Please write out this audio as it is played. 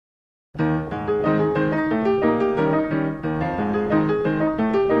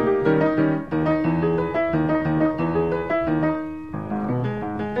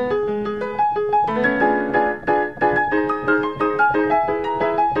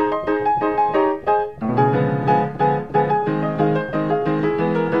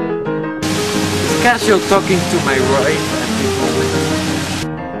casual talking to my wife at this moment.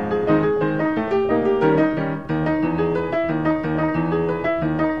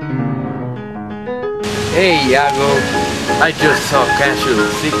 Hey Iago, I just saw casual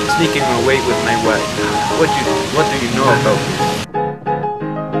sneaking away with my wife. What do you know about this?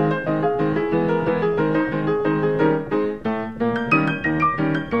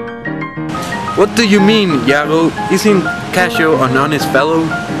 What do you mean, Iago? Isn't Casio an honest fellow?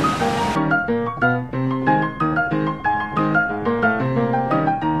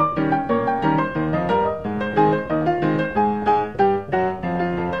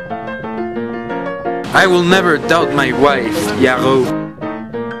 I will never doubt my wife, Iago.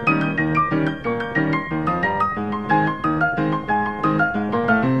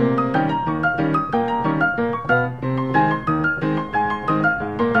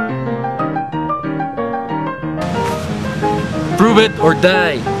 Prove it or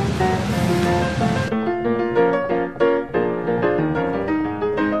die.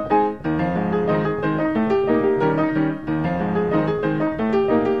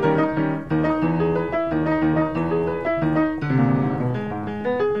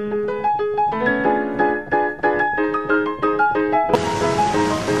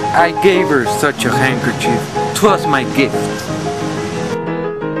 I gave her such a handkerchief. 'Twas my gift.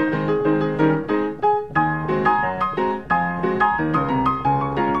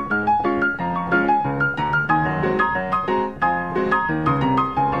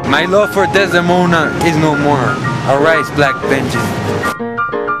 My love for Desdemona is no more. Arise, black vengeance.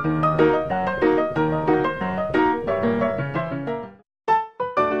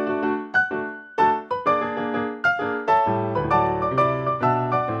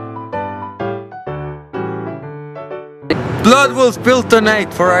 Blood will spill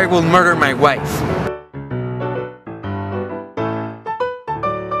tonight, for I will murder my wife.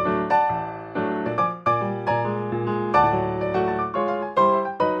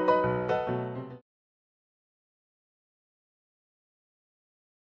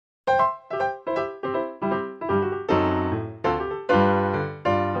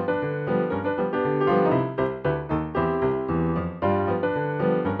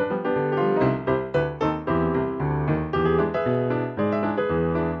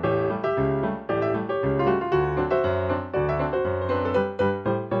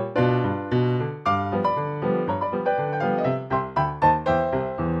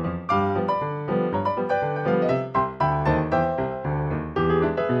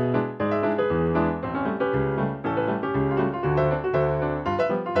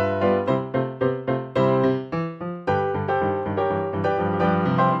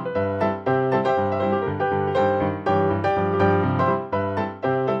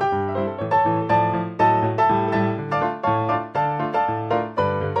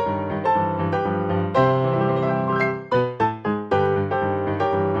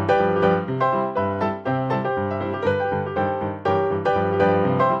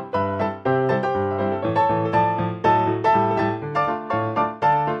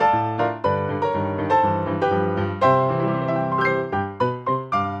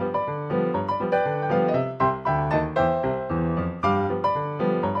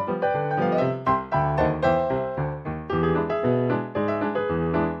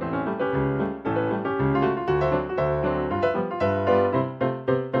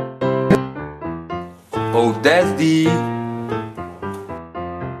 Oh, that's the...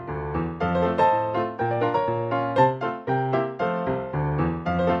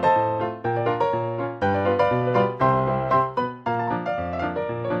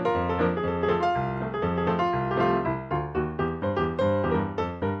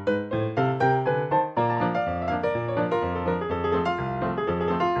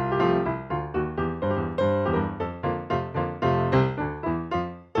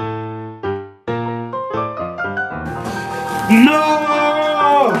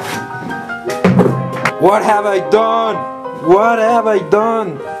 No! What have I done? What have I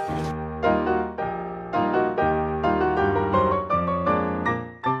done?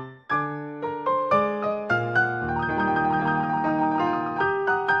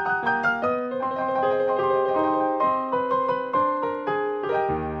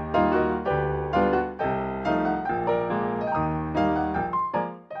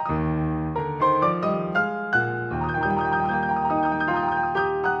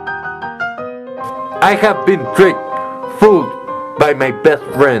 I have been tricked, fooled by my best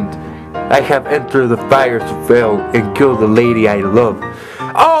friend. I have entered the fires of hell and killed the lady I love.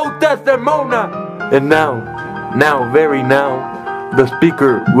 Oh, Desdemona! And now, very now, the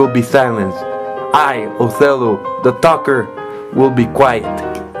speaker will be silenced. I, Othello, the talker, will be quiet.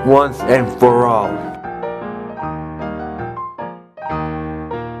 once and for all.